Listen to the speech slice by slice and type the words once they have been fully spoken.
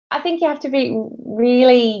I think you have to be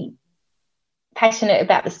really passionate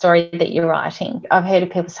about the story that you're writing. I've heard of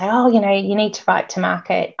people say, oh, you need to write to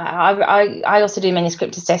market. I also do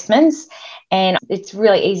manuscript assessments, and it's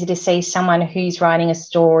really easy to see someone who's writing a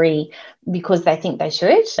story because they think they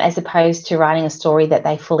should, as opposed to writing a story that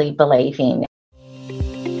they fully believe in.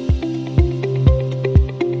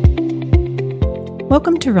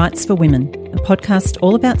 Welcome to Writes for Women, a podcast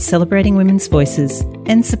all about celebrating women's voices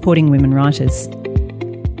and supporting women writers.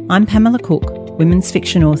 I'm Pamela Cook, women's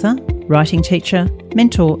fiction author, writing teacher,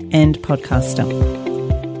 mentor and podcaster.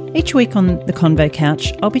 Each week on the Convo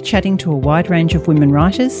Couch, I'll be chatting to a wide range of women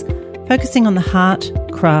writers, focusing on the heart,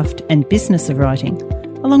 craft and business of writing,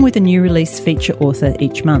 along with a new release feature author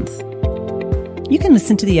each month. You can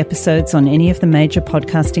listen to the episodes on any of the major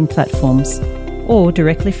podcasting platforms or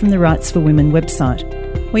directly from the Writes for Women website,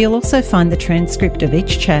 where you'll also find the transcript of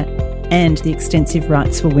each chat and the extensive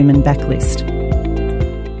Writes for Women backlist.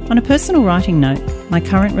 On a personal writing note, my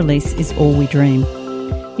current release is All We Dream.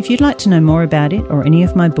 If you'd like to know more about it or any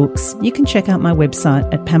of my books, you can check out my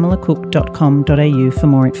website at pamelacook.com.au for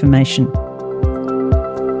more information.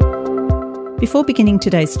 Before beginning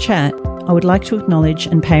today's chat, I would like to acknowledge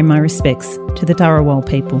and pay my respects to the Dharawal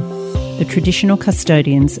people, the traditional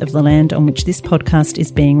custodians of the land on which this podcast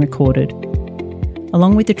is being recorded,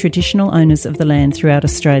 along with the traditional owners of the land throughout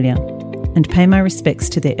Australia, and pay my respects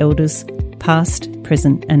to their elders, past,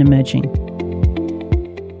 present and emerging.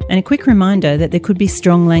 And a quick reminder that there could be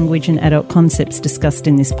strong language and adult concepts discussed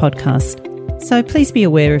in this podcast, so please be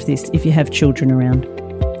aware of this if you have children around.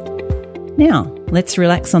 Now, let's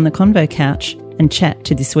relax on the Convo Couch and chat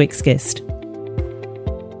to this week's guest.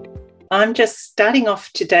 I'm just starting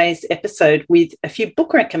off today's episode with a few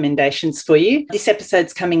book recommendations for you. This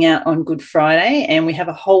episode's coming out on Good Friday and we have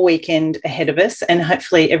a whole weekend ahead of us, and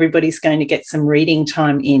hopefully everybody's going to get some reading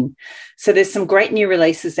time in. So there's some great new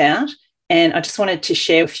releases out, and I just wanted to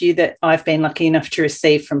share a few that I've been lucky enough to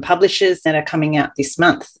receive from publishers that are coming out this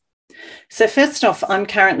month. So first off, I'm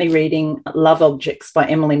currently reading Love Objects by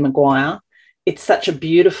Emily Maguire. It's such a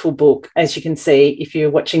beautiful book. As you can see, if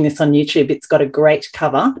you're watching this on YouTube, it's got a great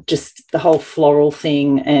cover, just the whole floral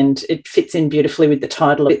thing, and it fits in beautifully with the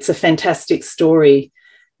title. It's a fantastic story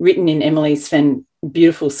written in Emily's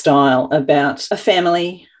beautiful style about a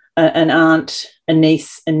family, an aunt, a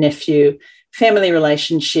niece, a nephew, family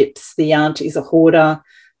relationships. The aunt is a hoarder.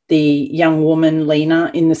 The young woman,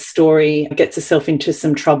 Lena, in the story gets herself into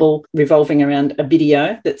some trouble revolving around a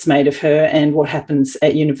video that's made of her and what happens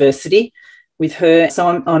at university with her.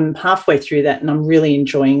 So I'm halfway through that and I'm really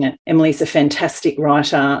enjoying it. Emily's a fantastic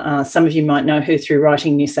writer. Some of you might know her through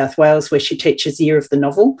Writing New South Wales, where she teaches Year of the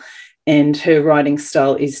Novel, and her writing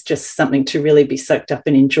style is just something to really be soaked up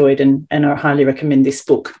and enjoyed, and I highly recommend this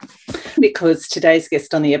book. Because today's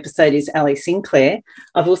guest on the episode is Ali Sinclair,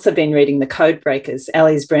 I've also been reading The Codebreakers,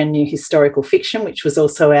 Ali's brand new historical fiction, which was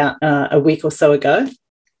also out a week or so ago.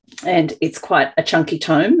 And it's quite a chunky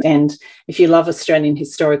tome. And if you love Australian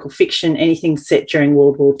historical fiction, anything set during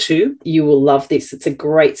World War II, you will love this. It's a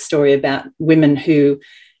great story about women who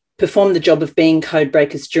performed the job of being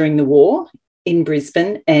codebreakers during the war in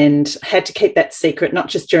Brisbane and had to keep that secret, not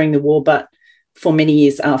just during the war, but for many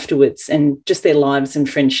years afterwards, and just their lives and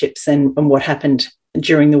friendships and what happened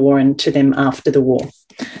during the war and to them after the war.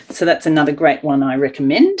 So that's another great one I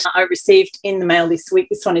recommend. I received in the mail this week,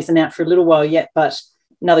 this one isn't out for a little while yet, but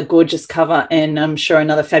another gorgeous cover, and I'm sure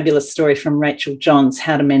another fabulous story from Rachel Johns,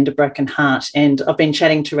 How to Mend a Broken Heart. And I've been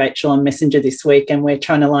chatting to Rachel on Messenger this week, and we're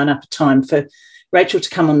trying to line up a time for Rachel to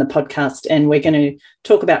come on the podcast, and we're going to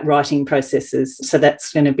talk about writing processes. So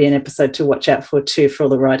that's going to be an episode to watch out for too, for all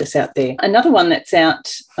the writers out there. Another one that's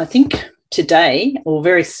out, I think, today or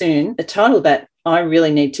very soon, a title that I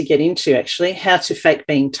really need to get into, actually, How to Fake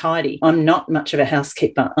Being Tidy. I'm not much of a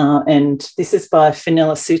housekeeper, and this is by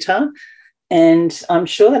Fenella Suter. And I'm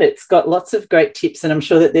sure that it's got lots of great tips, and I'm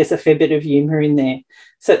sure that there's a fair bit of humour in there.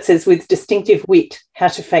 So it says, with distinctive wit, How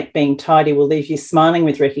to Fake Being Tidy will leave you smiling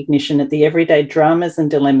with recognition at the everyday dramas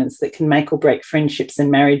and dilemmas that can make or break friendships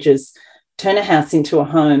and marriages, turn a house into a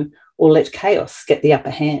home, or let chaos get the upper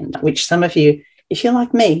hand, which some of you, if you're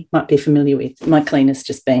like me, might be familiar with. My cleaner's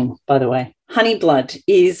just been, by the way. Honeyblood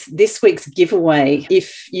is this week's giveaway.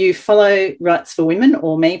 If you follow Writes for Women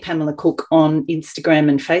or me, Pamela Cook, on Instagram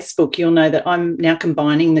and Facebook, you'll know that I'm now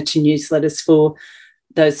combining the two newsletters for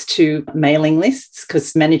those two mailing lists,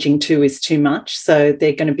 because managing two is too much. So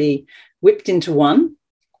they're going to be whipped into one.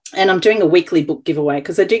 And I'm doing a weekly book giveaway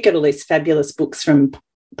because I do get all these fabulous books from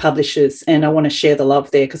publishers, and I want to share the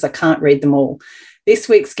love there because I can't read them all. This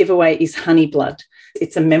week's giveaway is Honeyblood.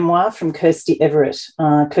 It's a memoir from Kirsty Everett.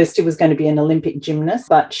 Kirsty was going to be an Olympic gymnast,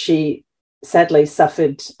 but she sadly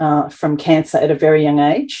suffered from cancer at a very young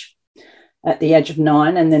age, at the age of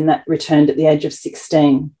 9, and then that returned at the age of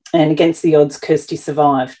 16. And against the odds, Kirsty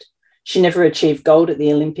survived. She never achieved gold at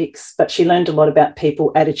the Olympics, but she learned a lot about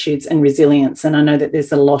people, attitudes, and resilience. And I know that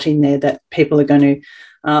there's a lot in there that people are going to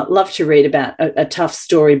love to read about, a tough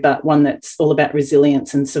story, but one that's all about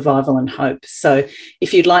resilience and survival and hope. So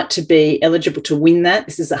if you'd like to be eligible to win that,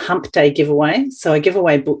 this is a Hump Day giveaway. So I give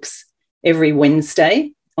away books every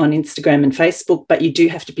Wednesday on Instagram and Facebook, but you do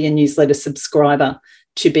have to be a newsletter subscriber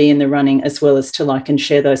to be in the running, as well as to like and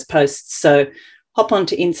share those posts. So hop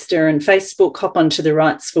onto Insta and Facebook, hop onto the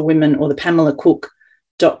Rights for Women or the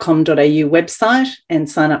pamelacook.com.au website and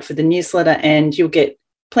sign up for the newsletter, and you'll get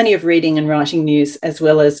plenty of reading and writing news, as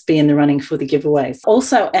well as be in the running for the giveaways.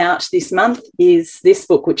 Also out this month is this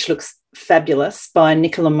book, which looks fabulous, by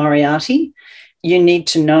Nicola Moriarty. You Need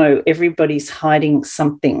to Know, Everybody's Hiding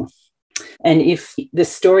Something. And if the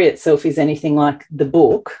story itself is anything like the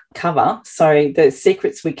book cover, the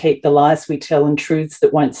secrets we keep, the lies we tell, and truths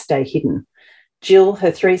that won't stay hidden. Jill, her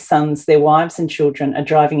 3 sons, their wives and children are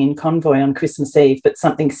driving in convoy on Christmas Eve, but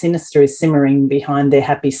something sinister is simmering behind their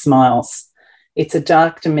happy smiles. It's a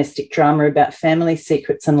dark domestic drama about family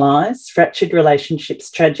secrets and lies, fractured relationships,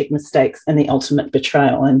 tragic mistakes, and the ultimate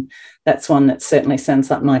betrayal. And that's one that certainly sounds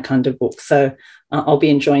like my kind of book. So I'll be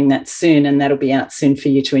enjoying that soon, and that'll be out soon for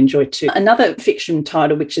you to enjoy too. Another fiction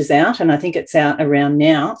title which is out, and I think it's out around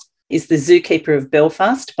now, is The Zookeeper of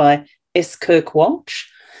Belfast by S. Kirk Walsh.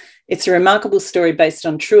 It's a remarkable story based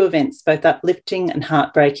on true events, both uplifting and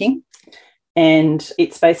heartbreaking. And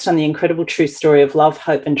it's based on the incredible true story of love,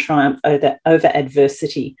 hope, and triumph over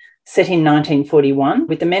adversity, set in 1941.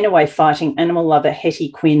 With the men away fighting, animal lover Hetty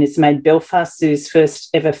Quinn is made Belfast Zoo's first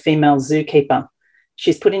ever female zookeeper.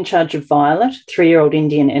 She's put in charge of Violet, 3-year-old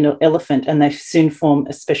Indian elephant, and they soon form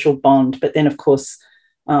a special bond. But then, of course,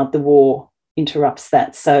 the war interrupts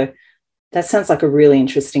that. So that sounds like a really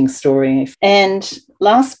interesting story. And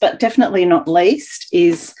last but definitely not least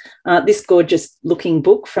is this gorgeous looking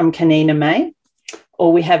book from Kanina May,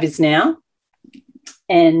 All We Have Is Now.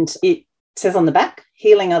 And it says on the back,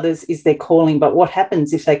 healing others is their calling, but what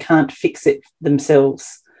happens if they can't fix it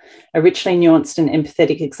themselves? A richly nuanced and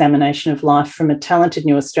empathetic examination of life from a talented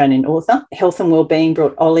new Australian author. Health and Wellbeing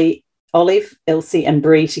brought Olive, Elsie and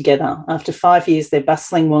Bree together. After 5 years, their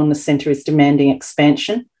bustling wellness centre is demanding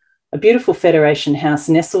expansion. A beautiful Federation house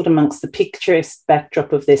nestled amongst the picturesque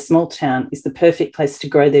backdrop of their small town is the perfect place to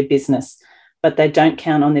grow their business, but they don't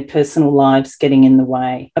count on their personal lives getting in the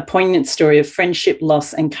way. A poignant story of friendship,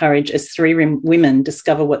 loss and courage as 3 women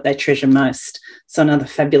discover what they treasure most. So another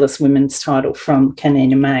fabulous women's title from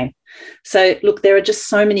Kanina May. So look, there are just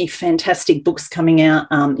so many fantastic books coming out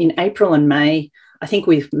in April and May. I think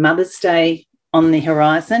with Mother's Day on the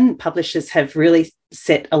horizon, publishers have really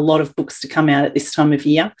set a lot of books to come out at this time of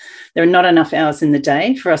year. There are not enough hours in the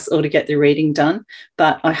day for us all to get the reading done,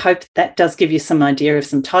 but I hope that does give you some idea of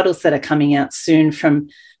some titles that are coming out soon from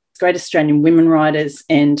great Australian women writers,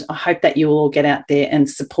 and I hope that you will all get out there and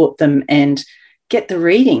support them and get the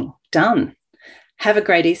reading done. Have a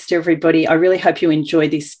great Easter, everybody. I really hope you enjoy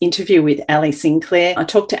this interview with Ali Sinclair. I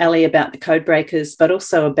talked to Ali about the Codebreakers, but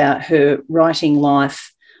also about her writing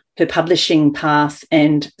life, her publishing path,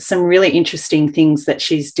 and some really interesting things that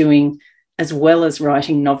she's doing as well as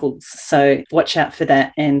writing novels. So watch out for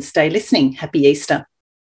that and stay listening. Happy Easter.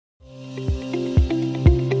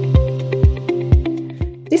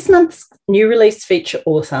 This month's new release feature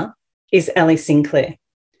author is Ali Sinclair.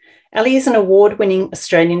 Ali is an award-winning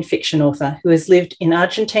Australian fiction author who has lived in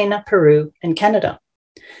Argentina, Peru, and Canada.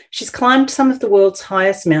 She's climbed some of the world's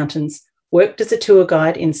highest mountains, worked as a tour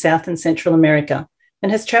guide in South and Central America, and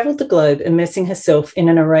has travelled the globe immersing herself in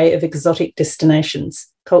an array of exotic destinations,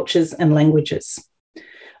 cultures and languages.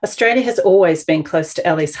 Australia has always been close to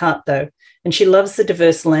Ali's heart, though, and she loves the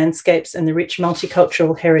diverse landscapes and the rich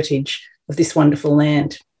multicultural heritage of this wonderful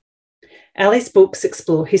land. Ali's books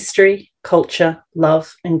explore history, culture,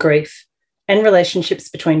 love and grief, and relationships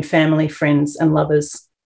between family, friends and lovers.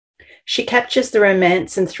 She captures the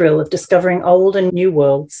romance and thrill of discovering old and new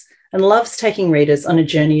worlds and loves taking readers on a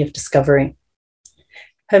journey of discovery.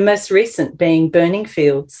 Her most recent being Burning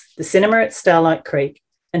Fields, The Cinema at Starlight Creek,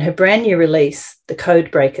 and her brand new release, The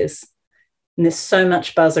Codebreakers. And there's so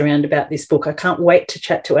much buzz around about this book. I can't wait to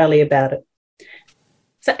chat to Ali about it.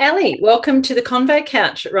 So Ali, welcome to the Convo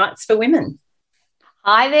Couch at Rights for Women.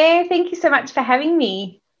 Hi there. Thank you so much for having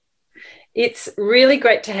me. It's really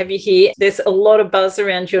great to have you here. There's a lot of buzz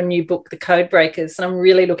around your new book, The Codebreakers, and I'm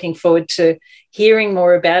really looking forward to hearing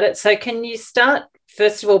more about it. So can you start,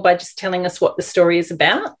 first of all, by just telling us what the story is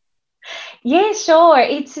about? Yeah, sure.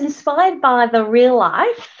 It's inspired by the real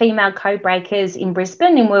life female code breakers in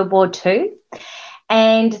Brisbane in World War II.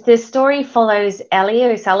 And the story follows Ellie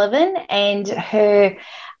O'Sullivan and her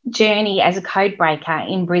journey as a code breaker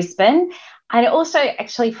in Brisbane. And it also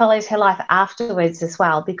actually follows her life afterwards as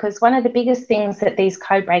well, because one of the biggest things that these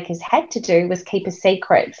code breakers had to do was keep a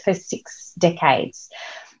secret for 6 decades.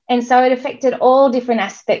 And so it affected all different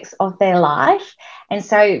aspects of their life. And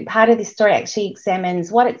so part of this story actually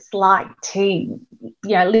examines what it's like to,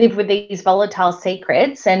 live with these volatile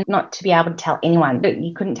secrets and not to be able to tell anyone.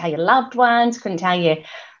 You couldn't tell your loved ones, couldn't tell your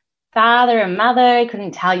father and mother,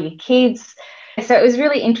 couldn't tell your kids. So it was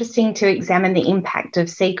really interesting to examine the impact of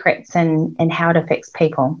secrets and how it affects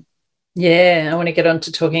people. Yeah, I want to get on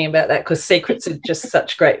to talking about that because secrets are just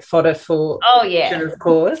such great fodder for fiction, of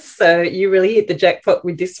course. So you really hit the jackpot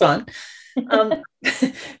with this one. But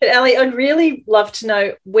Ali, I'd really love to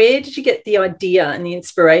know, where did you get the idea and the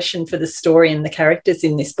inspiration for the story and the characters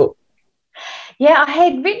in this book? Yeah, I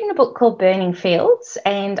had written a book called Burning Fields,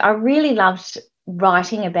 and I really loved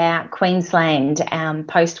writing about Queensland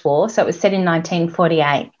post-war. So it was set in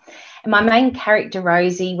 1948. And my main character,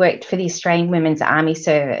 Rosie, worked for the Australian Women's Army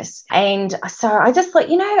Service. And so I just thought,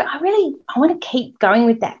 I want to keep going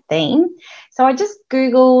with that theme. So I just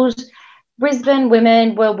Googled Brisbane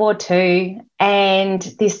women, World War II, and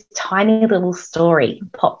this tiny little story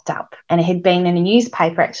popped up. And it had been in a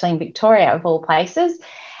newspaper, actually, in Victoria, of all places.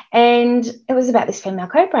 And it was about this female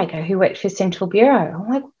codebreaker who worked for Central Bureau. I'm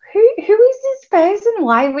like, who is this person?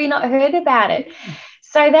 Why have we not heard about it?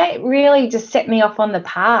 So that really just set me off on the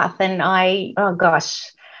path. And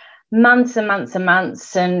months and months and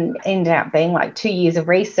months, and ended up being like 2 years of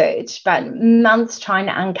research, but months trying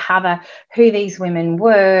to uncover who these women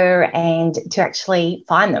were and to actually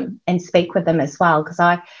find them and speak with them as well.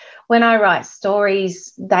 Because when I write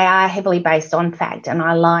stories, they are heavily based on fact, and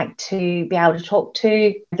I like to be able to talk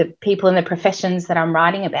to the people in the professions that I'm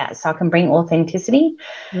writing about so I can bring authenticity.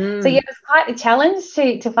 So yeah, it was quite a challenge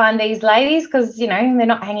to find these ladies because, they're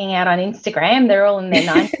not hanging out on Instagram. They're all in their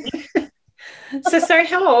 90s. So sorry,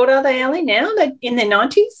 how old are they, Ali, now? They're in their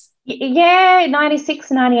 90s? Yeah, 96,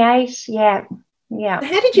 98, yeah. Yeah.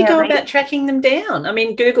 How did you go about tracking them down? I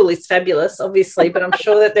mean, Google is fabulous, obviously, but I'm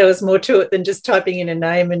sure that there was more to it than just typing in a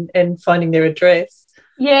name and finding their address.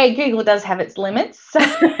 Yeah, Google does have its limits.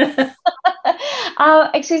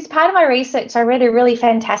 Actually, as part of my research, I read a really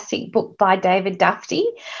fantastic book by David Dufty.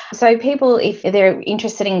 So people, if they're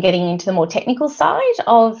interested in getting into the more technical side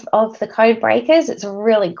of the code breakers, it's a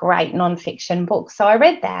really great nonfiction book. So I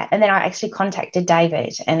read that, and then I actually contacted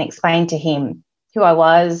David and explained to him who I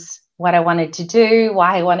was, what I wanted to do,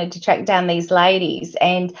 why I wanted to track down these ladies.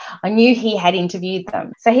 And I knew he had interviewed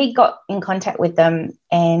them. So he got in contact with them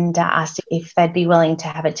and asked if they'd be willing to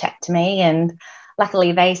have a chat to me. And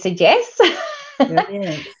luckily they said yes.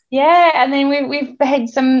 Yeah, and then we've had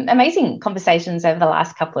some amazing conversations over the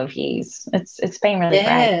last couple of years. It's been really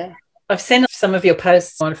great. I've seen some of your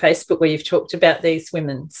posts on Facebook where you've talked about these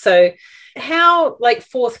women. So how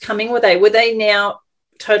forthcoming were they? Were they now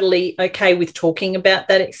totally okay with talking about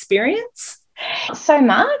that experience? So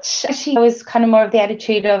much. She was kind of more of the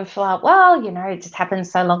attitude of, it just happened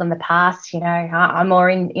so long in the past, I'm more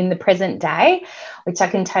in the present day, which I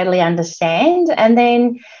can totally understand. And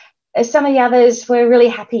then some of the others were really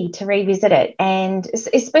happy to revisit it, and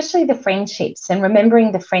especially the friendships and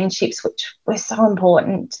remembering the friendships, which were so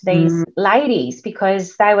important to these ladies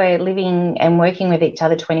because they were living and working with each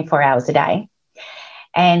other 24 hours a day.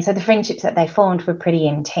 And so the friendships that they formed were pretty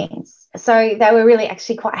intense. So they were really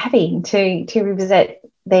actually quite happy to revisit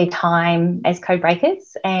their time as code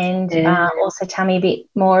breakers and also tell me a bit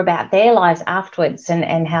more about their lives afterwards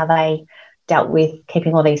and how they dealt with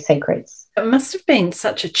keeping all these secrets. It must have been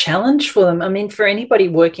such a challenge for them. I mean, for anybody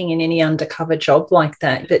working in any undercover job like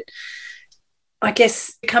that. But I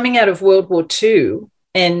guess coming out of World War II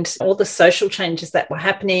and all the social changes that were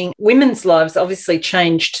happening, women's lives obviously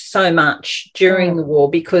changed so much during the war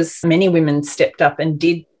because many women stepped up and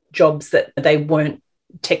did jobs that they weren't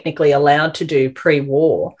technically allowed to do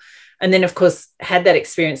pre-war. And then, of course, had that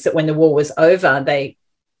experience that when the war was over, they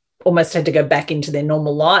almost had to go back into their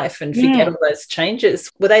normal life and forget all those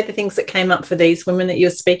changes. Were they the things that came up for these women that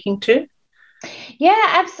you're speaking to?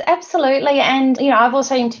 Yeah, absolutely. And, I've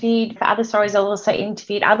also interviewed for other stories. I've also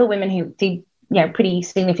interviewed other women who did pretty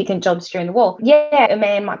significant jobs during the war. Yeah, a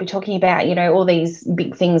man might be talking about, all these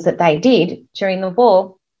big things that they did during the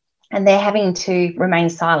war. and they're having to remain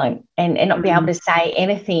silent and not be able to say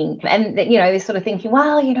anything. And, you know, they're sort of thinking,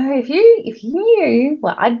 well, you know, if you knew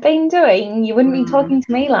what I'd been doing, you wouldn't be talking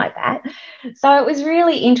to me like that. So it was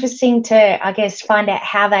really interesting to, I guess, find out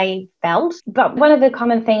how they felt. But one of the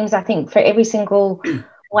common themes, I think, for every single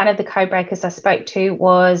one of the code breakers I spoke to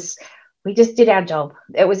was, we just did our job.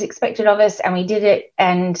 It was expected of us and we did it.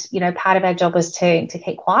 And, you know, part of our job was to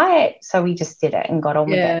keep quiet. So we just did it and got on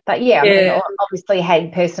with it. But I mean, obviously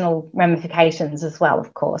had personal ramifications as well,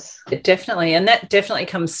 of course. Definitely. And that definitely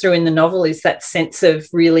comes through in the novel, is that sense of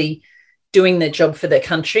really doing the job for the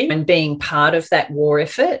country and being part of that war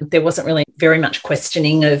effort. There wasn't really very much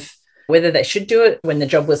questioning of whether they should do it. When the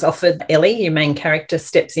job was offered, Ellie, your main character,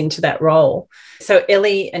 steps into that role. So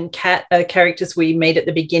Ellie and Kat are characters we meet at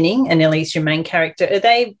the beginning, and Ellie's your main character. Are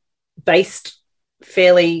they based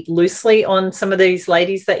fairly loosely on some of these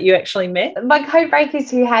ladies that you actually met? My code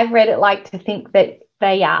breakers who have read it like to think that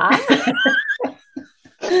they are.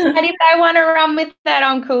 And if they want to run with that,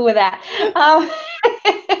 I'm cool with that.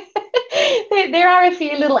 There are a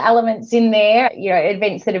few little elements in there, you know,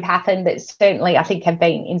 events that have happened that certainly I think have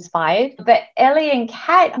been inspired. But Ellie and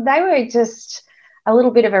Kat, they were just a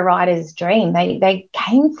little bit of a writer's dream. They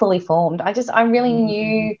came fully formed. I really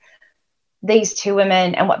knew these two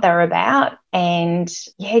women and what they were about. And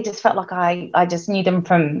yeah, it just felt like I just knew them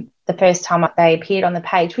from the first time they appeared on the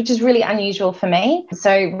page, which is really unusual for me.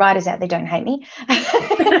 So writers out there, don't hate me.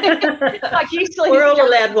 We're all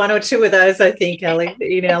allowed one or two of those, I think, Ellie,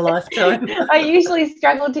 in our lifetime. I usually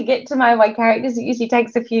struggle to get to know my characters. It usually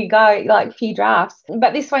takes a few drafts.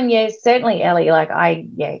 But this one, certainly Ellie,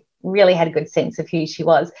 I really had a good sense of who she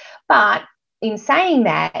was. But in saying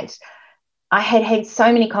that, I had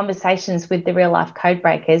so many conversations with the real life code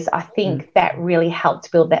breakers. I think that really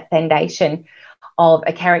helped build that foundation of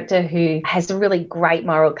a character who has a really great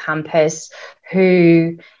moral compass,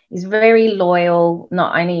 who is very loyal,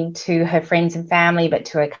 not only to her friends and family, but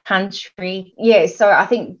to her country. Yeah, so I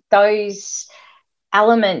think those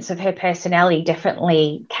elements of her personality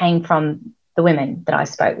definitely came from the women that I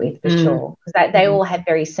spoke with, for sure, because they all had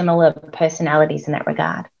very similar personalities in that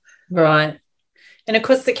regard. Right. And of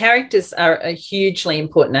course, the characters are a hugely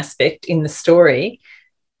important aspect in the story,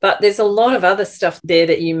 but there's a lot of other stuff there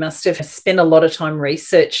that you must have spent a lot of time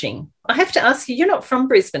researching. I have to ask you, you're not from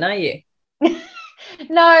Brisbane, are you?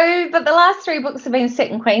 No, but the last 3 books have been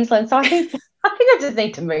set in Queensland, so I think I just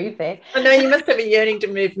need to move there. I know, you must have a yearning to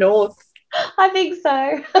move north. I think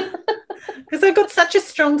so. Because I've got such a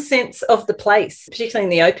strong sense of the place, particularly in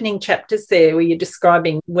the opening chapters there where you're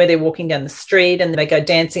describing where they're walking down the street and they go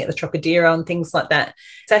dancing at the Trocadero and things like that.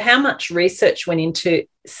 So how much research went into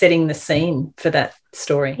setting the scene for that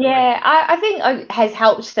story? Yeah, I think it has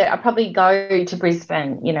helped that I probably go to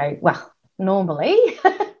Brisbane, normally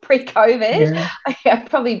pre-COVID. I'd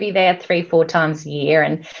probably be there 3-4 times a year.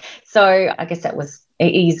 And so I guess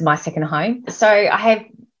it is my second home. So I have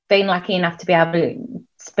been lucky enough to be able to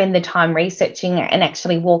spend the time researching and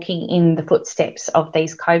actually walking in the footsteps of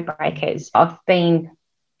these code breakers. I've been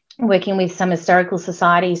working with some historical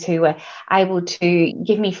societies who were able to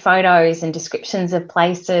give me photos and descriptions of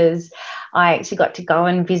places. I actually got to go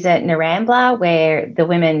and visit Narambla, where the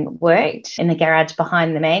women worked, in the garage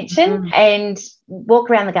behind the mansion, and walk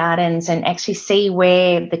around the gardens and actually see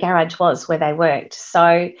where the garage was where they worked.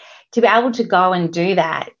 So to be able to go and do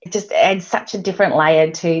that, it just adds such a different layer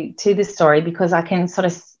to the story, because I can sort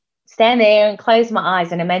of stand there and close my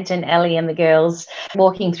eyes and imagine Ellie and the girls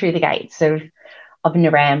walking through the gates of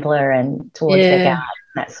Narambla and towards their garden,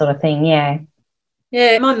 that sort of thing.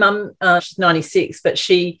 Yeah, my mum, she's 96, but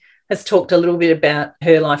she has talked a little bit about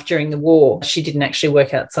her life during the war. She didn't actually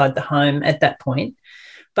work outside the home at that point,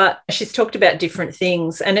 but she's talked about different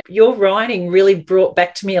things. And your writing really brought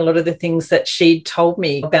back to me a lot of the things that she'd told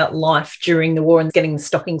me about life during the war and getting the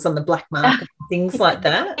stockings on the black market and things like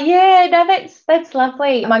that. Yeah, no, that's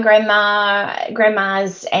lovely. My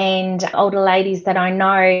grandmas and older ladies that I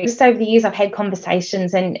know, just over the years I've had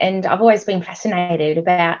conversations and I've always been fascinated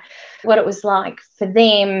about what it was like for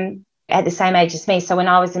them at the same age as me. So when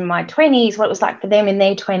I was in my 20s, what it was like for them in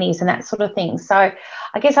their 20s and that sort of thing. So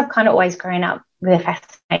I guess I've kind of always grown up with a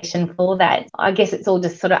fascination for that. I guess it's all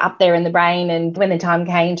just sort of up there in the brain. And when the time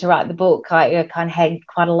came to write the book, I kind of had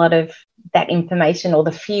quite a lot of that information or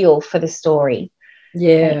the feel for the story.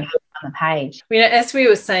 Yeah. On the page. As we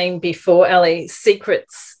were saying before, Ellie,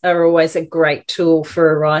 secrets are always a great tool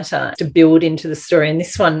for a writer to build into the story. And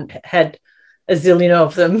this one had a zillion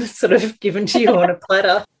of them sort of given to you on a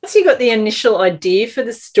platter. Once you got the initial idea for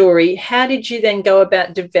the story, how did you then go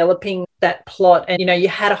about developing that plot? And, you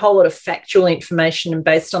had a whole lot of factual information, and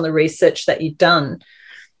based on the research that you'd done,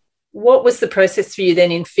 what was the process for you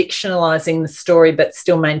then in fictionalizing the story but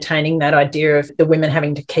still maintaining that idea of the women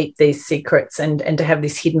having to keep these secrets and to have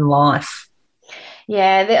this hidden life?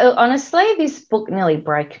 Yeah, honestly, this book nearly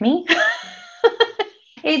broke me.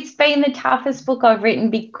 It's been the toughest book I've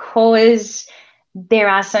written because there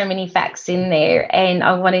are so many facts in there, and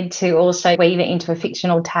I wanted to also weave it into a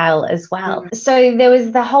fictional tale as well. So there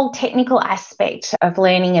was the whole technical aspect of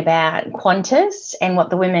learning about Qantas and what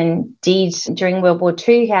the women did during World War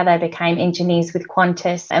II, how they became engineers with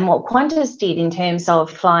Qantas, and what Qantas did in terms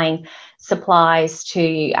of flying supplies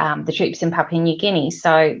to the troops in Papua New Guinea.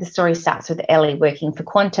 So the story starts with Ellie working for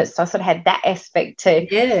Qantas. So I sort of had that aspect to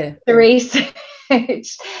the research.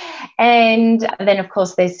 And then, of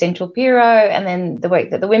course, there's Central Bureau and then the work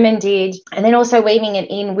that the women did. And then also weaving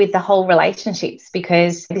it in with the whole relationships,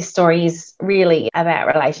 because this story is really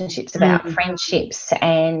about relationships, about friendships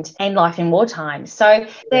and life in wartime. So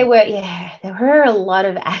there were a lot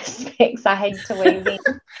of aspects I had to weave in.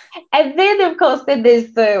 And then, of course,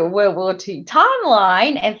 there's the World War II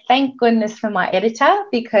timeline. And thank goodness for my editor,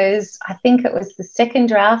 because I think it was the second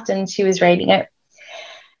draft and she was reading it.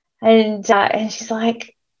 And she's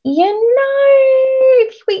like,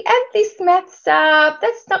 if we add this maths up,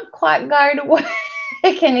 that's not quite going to work.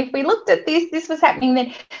 And if we looked at this was happening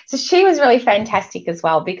then. So she was really fantastic as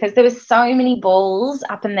well, because there were so many balls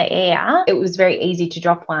up in the air. It was very easy to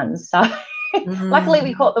drop one. So luckily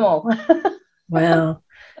we caught them all. Wow.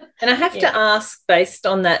 And I have to ask, based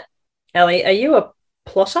on that, Ellie, are you a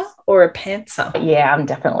plotter or a pantser? Yeah, I'm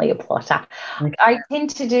definitely a plotter. Okay. I tend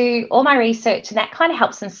to do all my research, and that kind of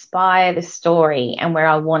helps inspire the story and where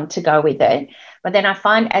I want to go with it. But then I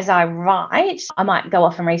find as I write, I might go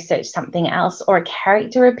off and research something else, or a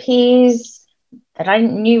character appears that I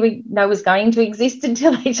didn't know was going to exist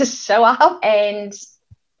until they just show up. And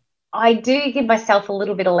I do give myself a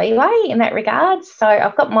little bit of leeway in that regard. So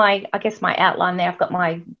I've got my outline there. I've got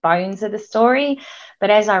my bones of the story. But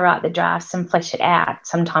as I write the drafts and flesh it out,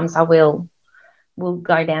 sometimes I will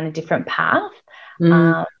go down a different path.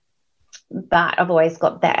 But I've always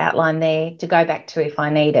got that outline there to go back to if I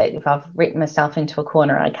need it. If I've written myself into a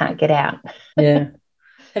corner I can't get out. Yeah.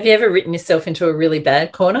 Have you ever written yourself into a really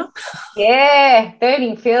bad corner? Yeah,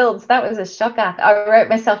 Burning Fields. That was a shocker. I wrote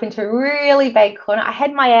myself into a really bad corner. I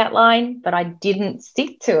had my outline, but I didn't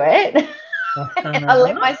stick to it. And I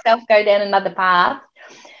let myself go down another path.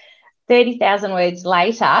 30,000 words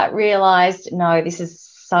later, realised, no, this is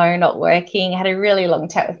so not working. I had a really long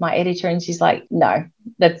chat with my editor and she's like, no,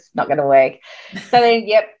 that's not going to work. So then,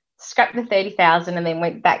 scrapped the 30,000 and then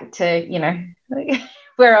went back to,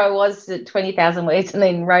 where I was at 20,000 words and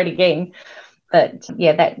then wrote again. But,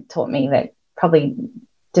 that taught me that probably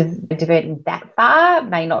diverting that far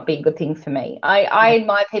may not be a good thing for me. I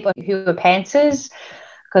admire people who are pantsers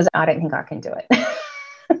because I don't think I can do it.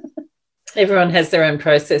 Everyone has their own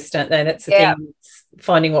process, don't they? That's the thing,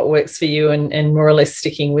 finding what works for you and more or less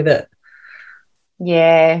sticking with it.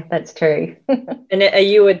 Yeah, that's true. And are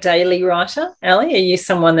you a daily writer, Ellie? Are you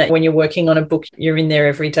someone that when you're working on a book, you're in there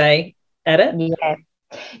every day at it?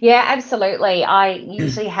 Yeah, absolutely. I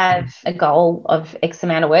usually have a goal of X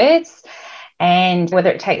amount of words, and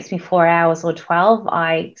whether it takes me 4 hours or 12,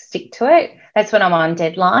 I stick to it. That's when I'm on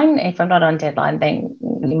deadline. If I'm not on deadline, then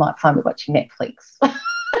you might find me watching Netflix.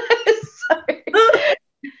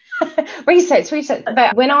 Research.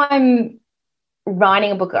 But when I'm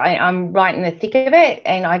writing a book, I'm right in the thick of it,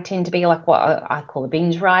 and I tend to be like what I call a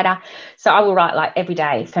binge writer. So I will write like every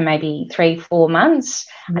day for maybe 3-4 months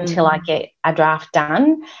until I get a draft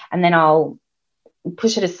done, and then I'll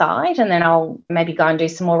push it aside, and then I'll maybe go and do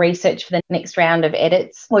some more research for the next round of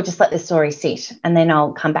edits, or just let the story sit, and then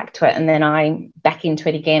I'll come back to it, and then I'm back into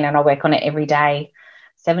it again, and I work on it every day,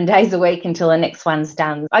 7 days a week until the next one's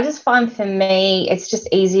done. I just find for me, it's just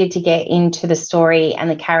easier to get into the story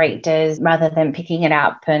and the characters rather than picking it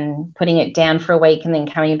up and putting it down for a week and then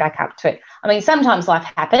coming back up to it. I mean, sometimes life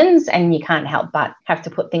happens and you can't help but have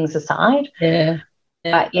to put things aside. Yeah.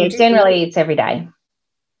 But generally it's every day.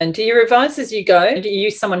 And do you revise as you go? Are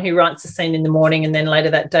you someone who writes a scene in the morning and then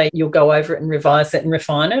later that day you'll go over it and revise it and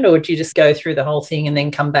refine it, or do you just go through the whole thing and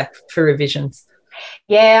then come back for revisions?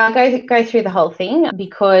 Yeah, I go through the whole thing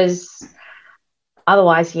because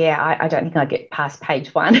otherwise, I don't think I'd get past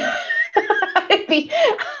page 1. I'd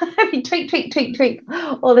be tweak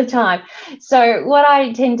all the time. So what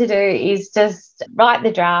I tend to do is just write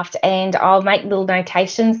the draft, and I'll make little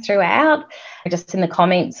notations throughout, just in the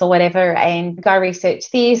comments or whatever, and go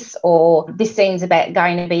research this, or this scene's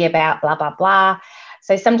going to be about blah, blah, blah.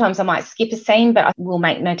 So sometimes I might skip a scene, but I will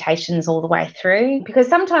make notations all the way through, because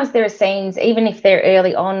sometimes there are scenes, even if they're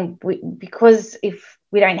early on, because if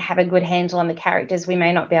we don't have a good handle on the characters, we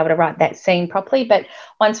may not be able to write that scene properly. But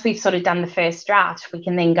once we've sort of done the first draft, we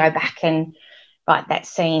can then go back and write that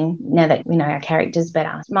scene now that we know our characters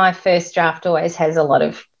better. My first draft always has a lot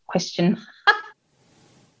of question.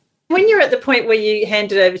 When you're at the point where you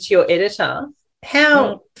hand it over to your editor,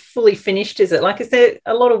 how fully finished is it? Like, is there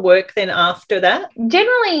a lot of work then after that?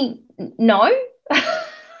 Generally, no.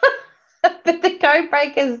 But the code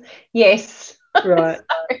breakers, yes. Right.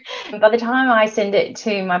 So by the time I send it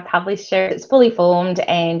to my publisher, it's fully formed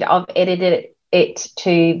and I've edited it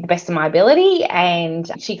to the best of my ability. And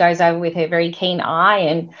she goes over with her very keen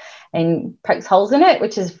eye and pokes holes in it,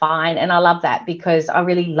 which is fine. And I love that because I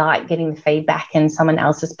really like getting the feedback and someone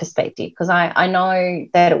else's perspective, because I know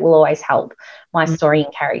that it will always help my story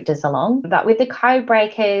and characters along. But with the code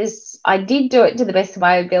breakers, I did do it to the best of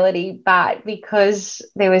my ability, but because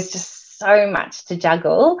there was just so much to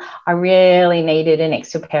juggle, I really needed an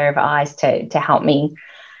extra pair of eyes to help me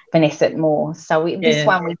finesse it more. So this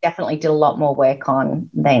one we definitely did a lot more work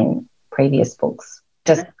on than previous books,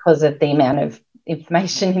 just because of the amount of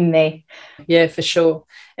information in there. Yeah, for sure.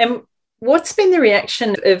 And what's been the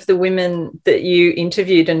reaction of the women that you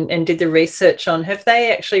interviewed and did the research on? Have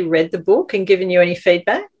they actually read the book and given you any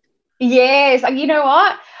feedback? Yes. You know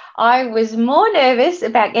what? I was more nervous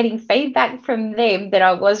about getting feedback from them than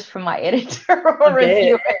I was from my editor or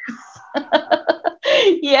reviewers.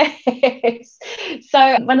 Yes.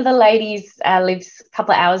 So one of the ladies lives a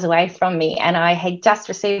couple of hours away from me, and I had just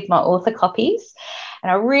received my author copies,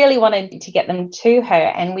 and I really wanted to get them to her,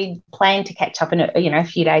 and we planned to catch up in a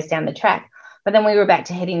few days down the track. But then we were about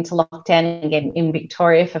to head into lockdown again in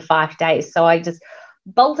Victoria for 5 days. So I just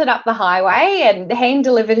bolted up the highway and hand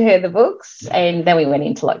delivered her the books, and then we went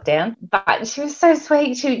into lockdown. But she was so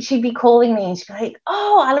sweet. She'd be calling me and she'd be like,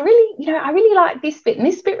 oh, I really like this bit, and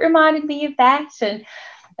this bit reminded me of that.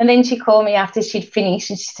 And then she called me after she'd finished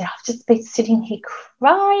and she said, I've just been sitting here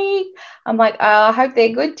crying. I'm like, oh, I hope they're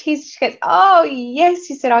good tears. She goes, oh yes.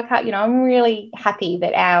 She said, I can't, I'm really happy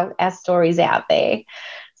that our story's out there.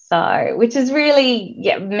 So, which has really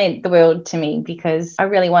meant the world to me, because I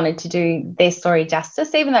really wanted to do their story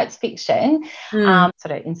justice, even though it's fiction, sort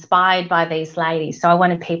of inspired by these ladies. So I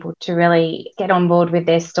wanted people to really get on board with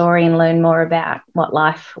their story and learn more about what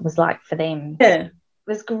life was like for them. Yeah. It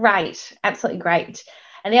was great, absolutely great.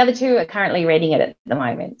 And the other two are currently reading it at the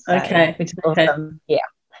moment. So, which is awesome. Yeah.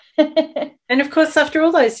 And of course, after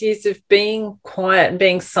all those years of being quiet and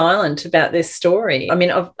being silent about their story, I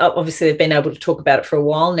mean, obviously they've been able to talk about it for a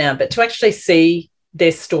while now, but to actually see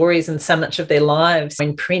their stories and so much of their lives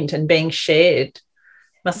in print and being shared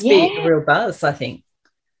must be a real buzz, I think.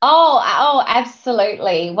 Oh,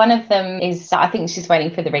 absolutely. One of them is, I think she's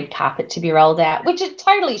waiting for the red carpet to be rolled out, which it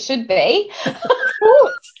totally should be. Of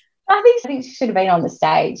course. I think she should have been on the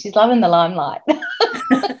stage. She's loving the limelight.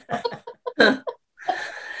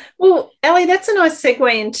 Well, Ali, that's a nice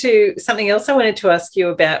segue into something else I wanted to ask you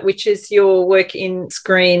about, which is your work in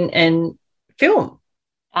screen and film.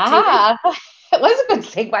 It was a good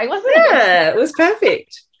segue, wasn't it? Yeah, it was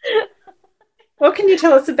perfect. What can you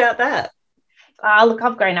tell us about that? Look,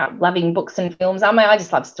 I've grown up loving books and films. I mean, I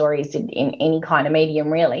just love stories in any kind of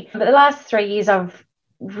medium, really. But the last 3 years, I've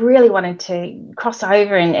really wanted to cross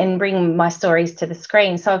over and bring my stories to the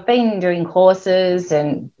screen. So I've been doing courses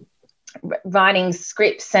and writing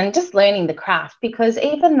scripts and just learning the craft, because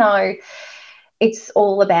even though it's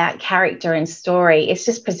all about character and story, it's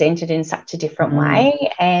just presented in such a different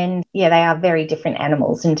way. And they are very different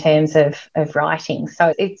animals in terms of writing.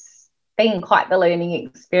 So it's been quite the learning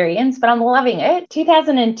experience, but I'm loving it.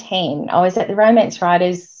 2010, I was at the Romance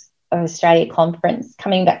Writers of Australia conference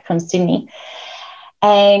coming back from Sydney,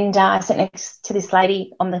 and I sat next to this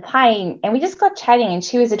lady on the plane, and we just got chatting, and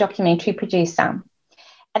she was a documentary producer.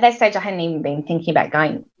 At that stage, I hadn't even been thinking about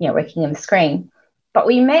going, working on the screen. But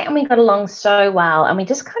we met and we got along so well, and we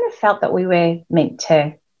just kind of felt that we were meant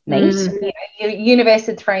to meet. Universe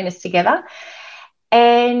had thrown us together.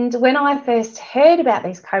 And when I first heard about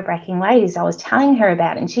these co-breaking ladies, I was telling her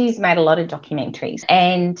about it, and she's made a lot of documentaries,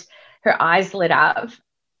 and her eyes lit up.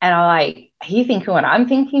 And I'm like, are you thinking what I'm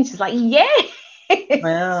thinking? She's like, yes.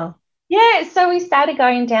 Wow. Yeah, so we started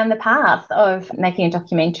going down the path of making a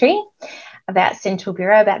documentary about Central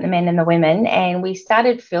Bureau, about the men and the women, and we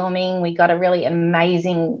started filming. We got a really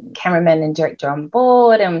amazing cameraman and director on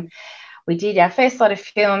board, and we did our first lot of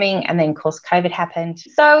filming, and then, of course, COVID happened.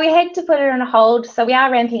 So we had to put it on hold. So we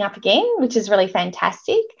are ramping up again, which is really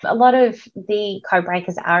fantastic. A lot of the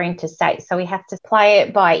co-breakers are interstate, so we have to play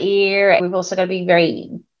it by ear. We've also got to be very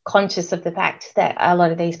conscious of the fact that a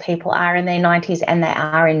lot of these people are in their 90s and they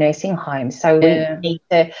are in nursing homes. So we need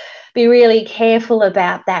to be really careful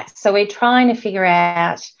about that. So we're trying to figure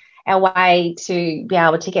out our way to be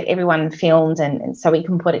able to get everyone filmed and so we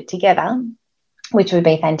can put it together, which would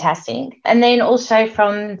be fantastic. And then also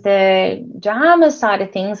from the drama side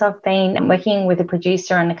of things, I've been working with a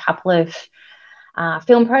producer on a couple of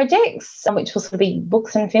film projects, which will sort of be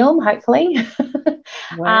books and film, hopefully,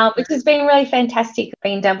 wow. Which has been really fantastic. I've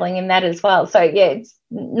been dabbling in that as well. So, yeah, it's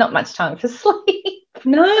not much time for sleep.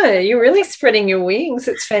 No, you're really spreading your wings.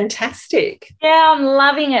 It's fantastic. Yeah, I'm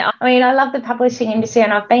loving it. I mean, I love the publishing industry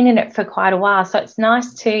and I've been in it for quite a while. So it's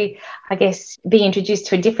nice to, I guess, be introduced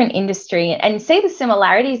to a different industry and see the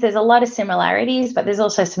similarities. There's a lot of similarities, but there's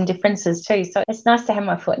also some differences too. So it's nice to have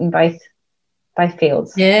my foot in both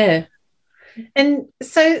fields. Yeah. And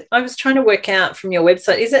so I was trying to work out from your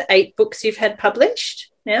website, is it 8 books you've had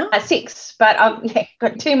published now? 6, but I've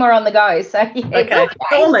got 2 more on the go. So yeah, okay,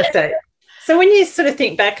 almost 8. So when you sort of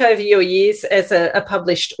think back over your years as a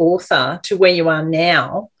published author to where you are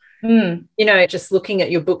now, you know, just looking at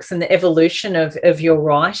your books and the evolution of your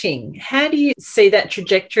writing, how do you see that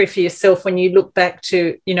trajectory for yourself when you look back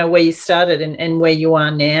to, you know, where you started and where you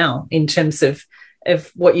are now in terms of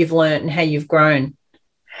what you've learned and how you've grown?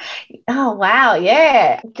 Oh, wow,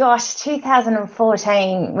 yeah. Gosh,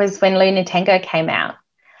 2014 was when Luna Tango came out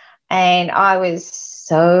and I was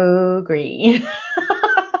so green.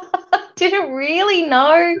 Didn't really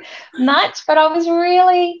know much, but I was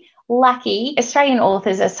really lucky. Australian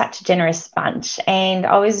authors are such a generous bunch, and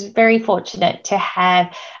I was very fortunate to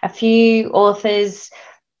have a few authors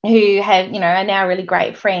who have, you know, are now really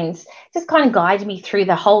great friends, just kind of guide me through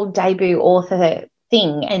the whole debut author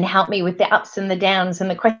thing and help me with the ups and the downs and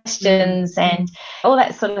the questions and all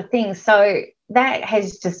that sort of thing. So that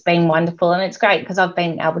has just been wonderful, and it's great because I've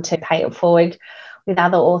been able to pay it forward with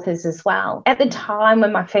other authors as well. At the time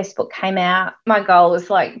when my first book came out, my goal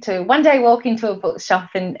was like to one day walk into a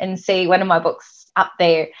bookshop and see one of my books up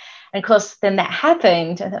there. And of course, then that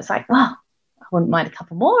happened and it's like, well, I wouldn't mind a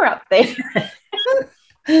couple more up there.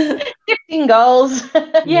 Shifting goals.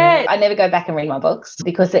 Yeah, I never go back and read my books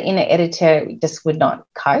because the inner editor just would not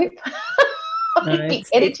cope. I'd be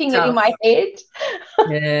editing it in my head.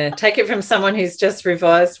 Yeah, take it from someone who's just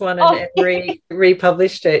revised one and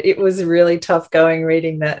republished it. It was really tough going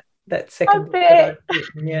reading that second book that I've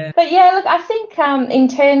written. Yeah. But yeah, look, I think in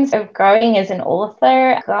terms of growing as an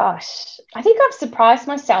author, gosh, I think I've surprised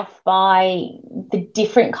myself by the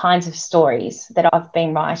different kinds of stories that I've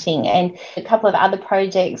been writing, and a couple of other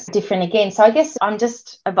projects different again. So I guess I'm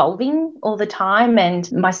just evolving all the time, and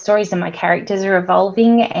my stories and my characters are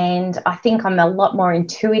evolving, and I think I'm a lot more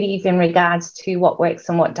intuitive in regards to what works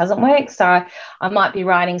and what doesn't work. So I might be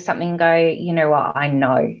writing something and go, you know what, I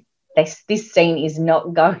know this scene is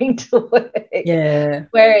not going to work. Yeah.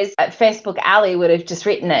 Whereas at first book, Ali would have just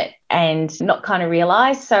written it and not kind of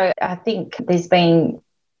realised. So I think there's been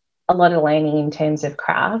a lot of learning in terms of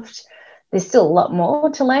craft. There's still a lot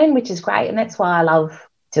more to learn, which is great. And that's why I love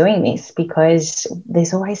doing this, because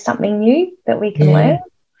there's always something new that we can learn.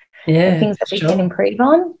 Yeah. And things that we can improve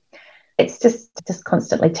on. It's just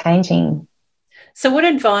constantly changing. So what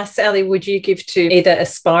advice, Ali, would you give to either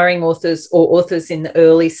aspiring authors or authors in the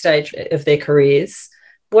early stage of their careers?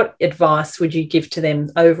 What advice would you give to them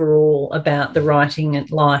overall about the writing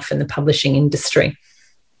and life and the publishing industry?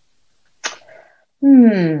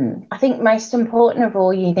 I think most important of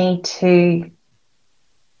all, you need to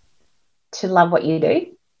love what you do,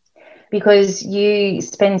 because you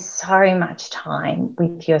spend so much time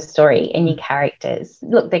with your story and your characters.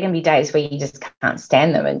 Look, there can be days where you just can't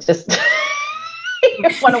stand them and just... you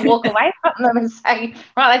want to walk away from them and say,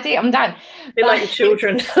 right, that's it, I'm done. They're like your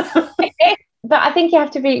children. But I think you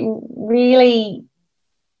have to be really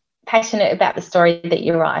passionate about the story that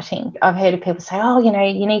you're writing. I've heard of people say, oh, you know,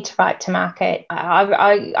 you need to write to market.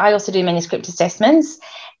 I also do manuscript assessments,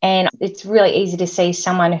 and it's really easy to see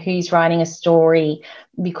someone who's writing a story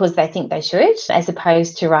because they think they should, as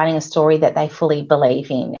opposed to writing a story that they fully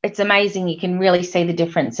believe in. It's amazing. You can really see the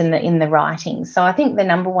difference in the writing. So I think the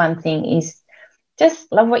number one thing is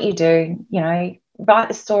just love what you do, you know, write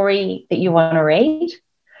the story that you want to read.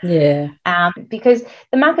 Yeah. Because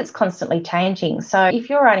the market's constantly changing. So if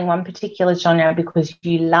you're writing one particular genre because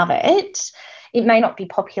you love it, it may not be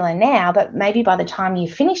popular now, but maybe by the time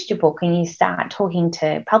you've finished your book and you start talking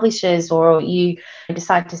to publishers or you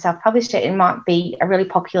decide to self-publish it, it might be a really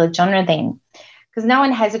popular genre then. Because no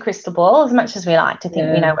one has a crystal ball, as much as we like to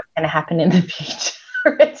think we know what's going to happen in the future.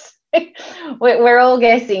 We're all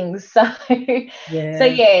guessing. So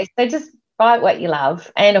just write what you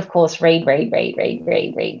love, and of course, read,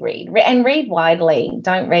 and read widely.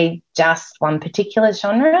 Don't read just one particular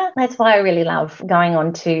genre. That's why I really love going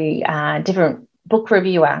on to different book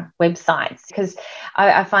reviewer websites, because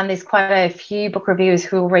I find there's quite a few book reviewers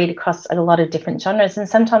who will read across a lot of different genres, and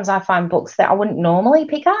sometimes I find books that I wouldn't normally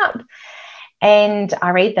pick up, and I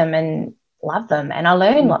read them and love them, and I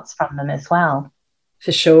learn lots from them as well.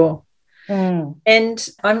 For sure. And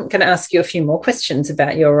I'm going to ask you a few more questions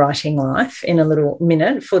about your writing life in a little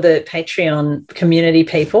minute for the Patreon community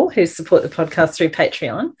people who support the podcast through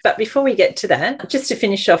Patreon. But before we get to that, just to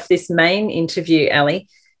finish off this main interview, Ali,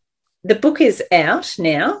 the book is out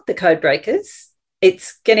now, The Codebreakers.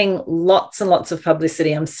 It's getting lots and lots of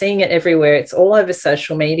publicity. I'm seeing it everywhere. It's all over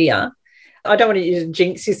social media. I don't want you to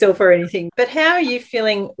jinx yourself or anything, but how are you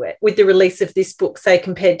feeling with the release of this book, say,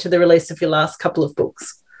 compared to the release of your last couple of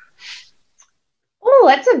books? Oh,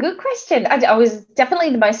 that's a good question. I was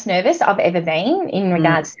definitely the most nervous I've ever been in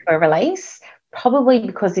regards to a release, probably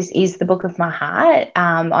because this is the book of my heart.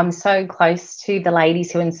 I'm so close to the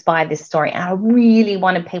ladies who inspired this story, and I really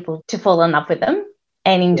wanted people to fall in love with them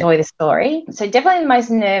and enjoy the story. So definitely the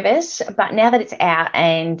most nervous, but now that it's out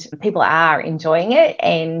and people are enjoying it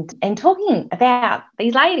and talking about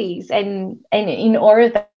these ladies and in awe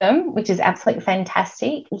of them, which is absolutely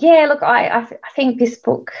fantastic. Yeah, look, I think this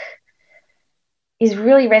book is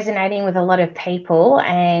really resonating with a lot of people,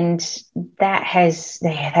 and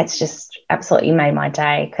that's just absolutely made my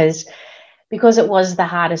day, because it was the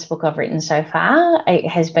hardest book I've written so far. It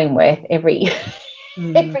has been worth every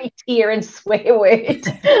tear and swear word.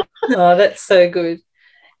 Oh, that's so good.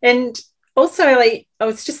 And also, I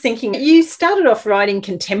was just thinking, you started off writing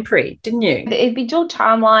contemporary, didn't you? It'd be dual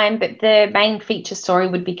timeline, but the main feature story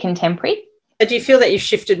would be contemporary. Do you feel that you've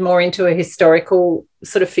shifted more into a historical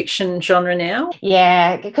sort of fiction genre now?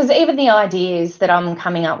 Yeah, because even the ideas that I'm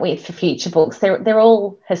coming up with for future books, they're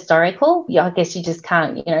all historical. Yeah, I guess you just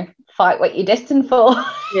can't, fight what you're destined for.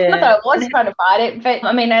 Yeah. Not that I was trying to fight it, but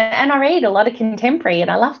I mean, and I read a lot of contemporary,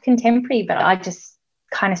 and I love contemporary, but I just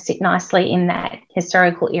kind of sit nicely in that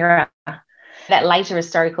historical era, that later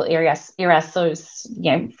historical era, so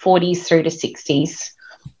 40s through to 60s.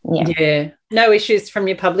 Yeah. No issues from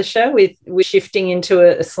your publisher with shifting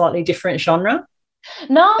into a slightly different genre?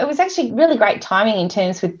 No, it was actually really great timing in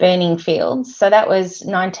terms with Burning Fields. So that was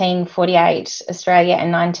 1948 Australia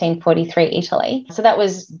and 1943 Italy. So that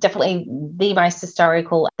was definitely the most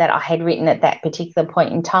historical that I had written at that particular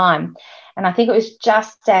point in time. And I think it was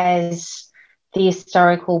just as the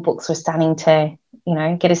historical books were starting to,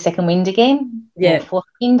 get a second wind again. Yeah.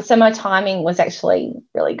 So my timing was actually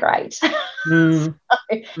really great. And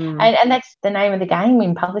that's the name of the game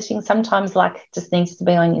in publishing. Sometimes luck just needs to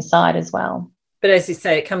be on your side as well. But as you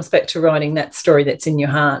say, it comes back to writing that story that's in your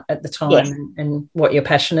heart at the time and what you're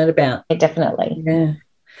passionate about. Yeah, definitely. Yeah.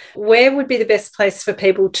 Where would be the best place for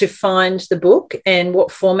people to find the book, and what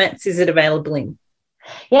formats is it available in?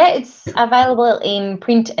 Yeah, it's available in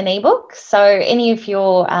print and ebook. So any of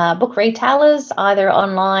your book retailers, either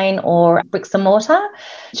online or bricks and mortar,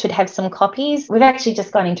 should have some copies. We've actually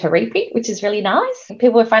just gone into reprint, which is really nice.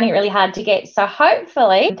 People are finding it really hard to get. So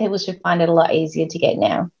hopefully people should find it a lot easier to get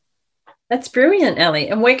now. That's brilliant, Ali.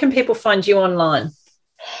 And where can people find you online?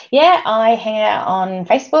 Yeah, I hang out on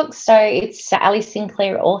Facebook. So it's Ali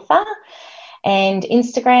Sinclair Author, and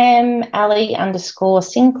Instagram,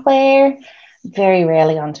 Ali_Sinclair. Very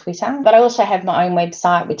rarely on Twitter. But I also have my own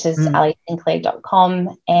website, which is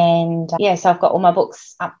alisinclair.com. And so I've got all my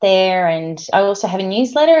books up there. And I also have a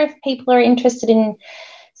newsletter if people are interested in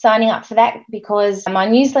signing up for that, because my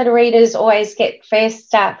newsletter readers always get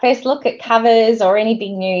first look at covers or any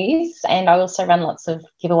big news. And I also run lots of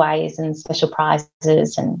giveaways and special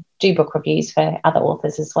prizes and do book reviews for other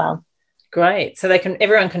authors as well. Great. So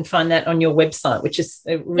everyone can find that on your website, which is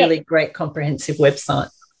a really great comprehensive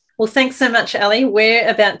website. Well, thanks so much, Ali. We're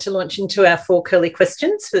about to launch into our 4 curly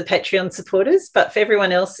questions for the Patreon supporters, but for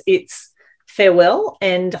everyone else, it's farewell,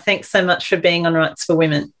 and thanks so much for being on Rights for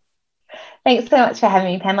Women. Thanks so much for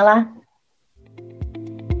having me, Pamela.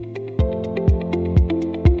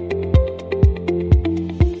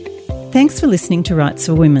 Thanks for listening to Rights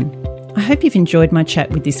for Women. I hope you've enjoyed my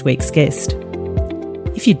chat with this week's guest.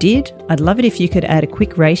 If you did, I'd love it if you could add a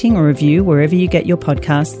quick rating or review wherever you get your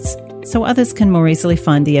podcasts, so others can more easily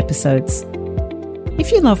find the episodes.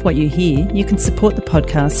 If you love what you hear, you can support the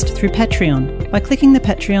podcast through Patreon by clicking the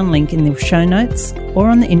Patreon link in the show notes or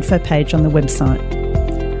on the info page on the website.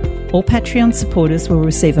 All Patreon supporters will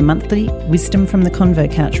receive a monthly Wisdom from the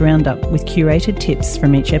Convo Couch roundup with curated tips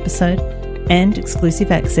from each episode and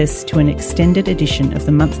exclusive access to an extended edition of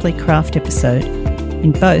the monthly craft episode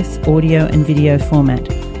in both audio and video format.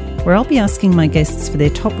 where I'll be asking my guests for their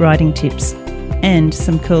top writing tips and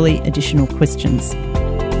some curly additional questions.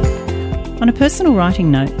 On a personal writing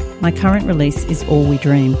note, my current release is All We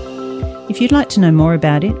Dream. If you'd like to know more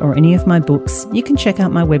about it or any of my books, you can check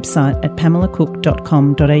out my website at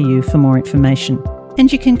pamelacook.com.au for more information.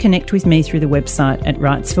 And you can connect with me through the website at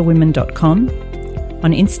writesforwomen.com,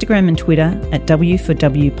 on Instagram and Twitter at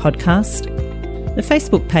W4W Podcast, the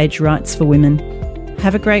Facebook page Writes for Women.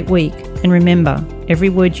 Have a great week, and remember, every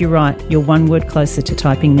word you write, you're one word closer to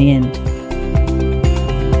typing the end.